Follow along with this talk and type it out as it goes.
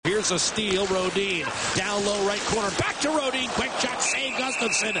Here's a steal. Rodin down low right corner. Back to Rodin. Quick shot. Save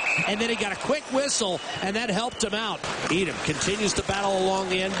Gustafson. And then he got a quick whistle, and that helped him out. Edom continues to battle along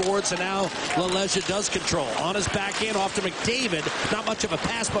the end boards, and now LaLeggia does control. On his backhand off to McDavid. Not much of a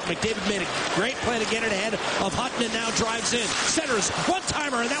pass, but McDavid made a great play to get it ahead of Hutton and now drives in. Centers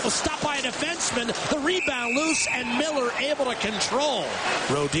one-timer, and that was stopped by a defenseman. The rebound loose, and Miller able to control.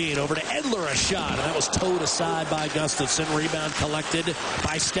 Rodin over to Edler, a shot, and that was towed aside by Gustafson. Rebound collected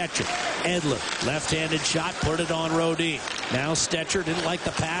by Stecher. Edler, left-handed shot, put it on Rodin. Now Stecher didn't like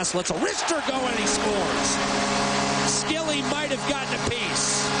the pass, lets a wrister go, and he scores. Skilly might have gotten a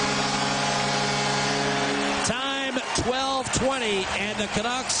piece. Time 12:20, and the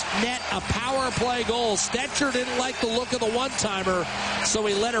Canucks net a power play goal. Stecher didn't like the look of the one-timer, so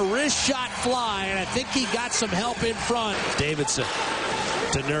he let a wrist shot fly, and I think he got some help in front. Davidson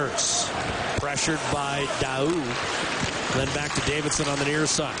to Nurse. Pressured by Daou. Then back to Davidson on the near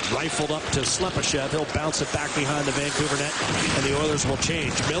side. Rifled up to Slepyshev. He'll bounce it back behind the Vancouver net, and the Oilers will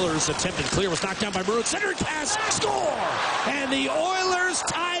change. Miller's attempted clear was knocked down by Maroon. Center pass, score! And the Oilers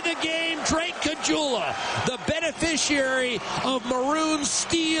tie the game. Drake Caggiula, the beneficiary of Maroon's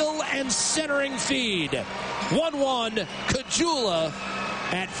steal and centering feed. 1-1, Caggiula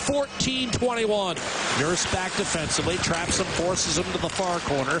at 14:21. Nurse back defensively, traps him, forces him to the far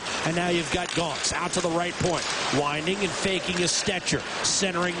corner, and now you've got Gauntz out to the right point. Winding and faking is Stecher.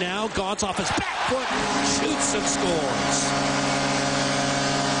 Centering now, Gauntz off his back foot, shoots and scores.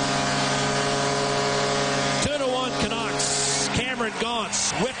 2-1 Canucks. Cameron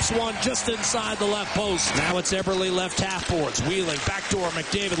Gauntz whips one just inside the left post. Now it's Eberle left half boards. Wheeling, backdoor,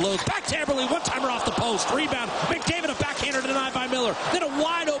 McDavid loads. Back to Eberle, one-timer off the post. Rebound, McDavid, a backhander denied by Miller. Then a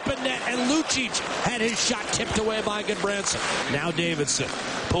wide open net, and Lucic had his shot tipped away by Goodbranson. Now Davidson,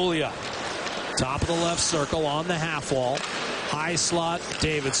 Pouliot, top of the left circle on the half wall. High slot,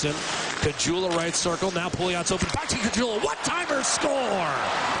 Davidson. Caggiula right circle. Now Pouliot's open. Back to Caggiula. One-timer score.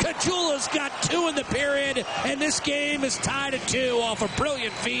 Caggiula's got 2 in the period, and this game is tied at 2 off a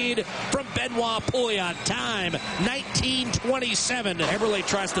brilliant feed from Benoit Pouliot. Time 19:27. Eberle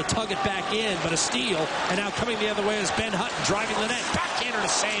tries to tug it back in, but a steal. And now coming the other way is Ben Hutton driving the net. Backhander to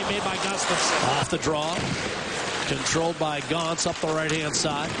save made by Gustafson. Off the draw. Controlled by Gauntz up the right-hand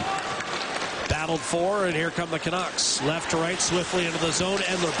side. Battled for, and here come the Canucks. Left to right, swiftly into the zone.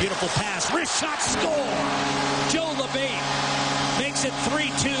 Edler, beautiful pass. Wrist shot, score! Joe LeBate makes it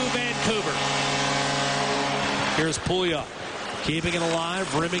 3-2 Vancouver. Here's Pouliot, keeping it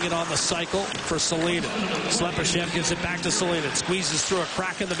alive, rimming it on the cycle for Salina. Slepyshev gives it back to Salina. Squeezes through a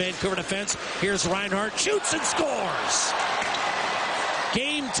crack in the Vancouver defense. Here's Reinhart, shoots and scores!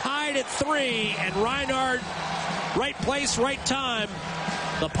 Game tied at 3, and Reinhart, right place, right time.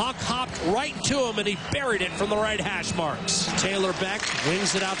 The puck hopped right to him, and he buried it from the right hash marks. Taylor Beck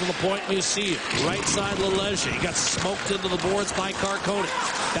wings it out to the point, and you see it. Right side, LaLeggia. He got smoked into the boards by Carcone.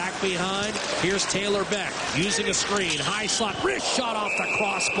 Back behind, here's Taylor Beck using a screen. High slot, wrist shot off the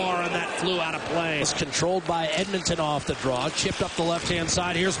crossbar, and that flew out of play. It was controlled by Edmonton off the draw. Chipped up the left-hand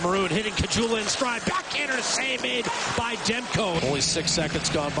side. Here's Maroon hitting Caggiula in stride. Backhander to save made by Demko. Only 6 seconds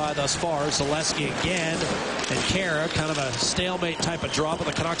gone by thus far. Zaleski again, and Kara, kind of a stalemate type of draw, but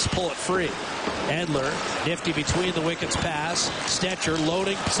the Canucks pull it free. Edler, nifty between the wickets pass. Stecher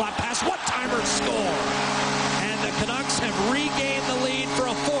loading, slot pass, one-timer score. And the Canucks have regained the lead for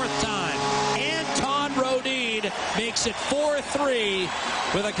a 4th time. Anton Rodin makes it 4-3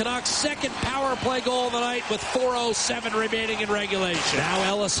 with a Canucks second power play goal of the night with 4:07 remaining in regulation. Now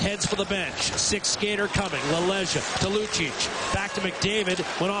Ellis heads for the bench. 6th skater coming. LaLeggia to Lucic. Back to McDavid.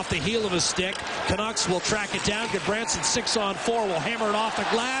 Went off the heel of his stick. Canucks will track it down. Goodbranson 6-on-4 will hammer it off the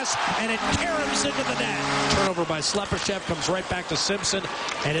glass, and it caroms into the net. Turnover by Slepyshev comes right back to Simpson,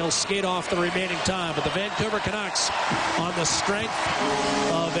 and he'll skate off the remaining time. But the Vancouver Canucks, on the strength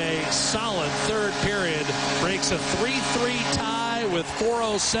of a solid third period, breaks a 3-3 tie with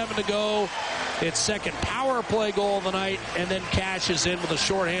 4:07 to go. Its second power play goal of the night, and then cashes in with a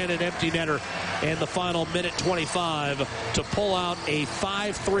shorthanded empty netter in the final minute 25 to pull out a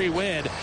 5-3 win.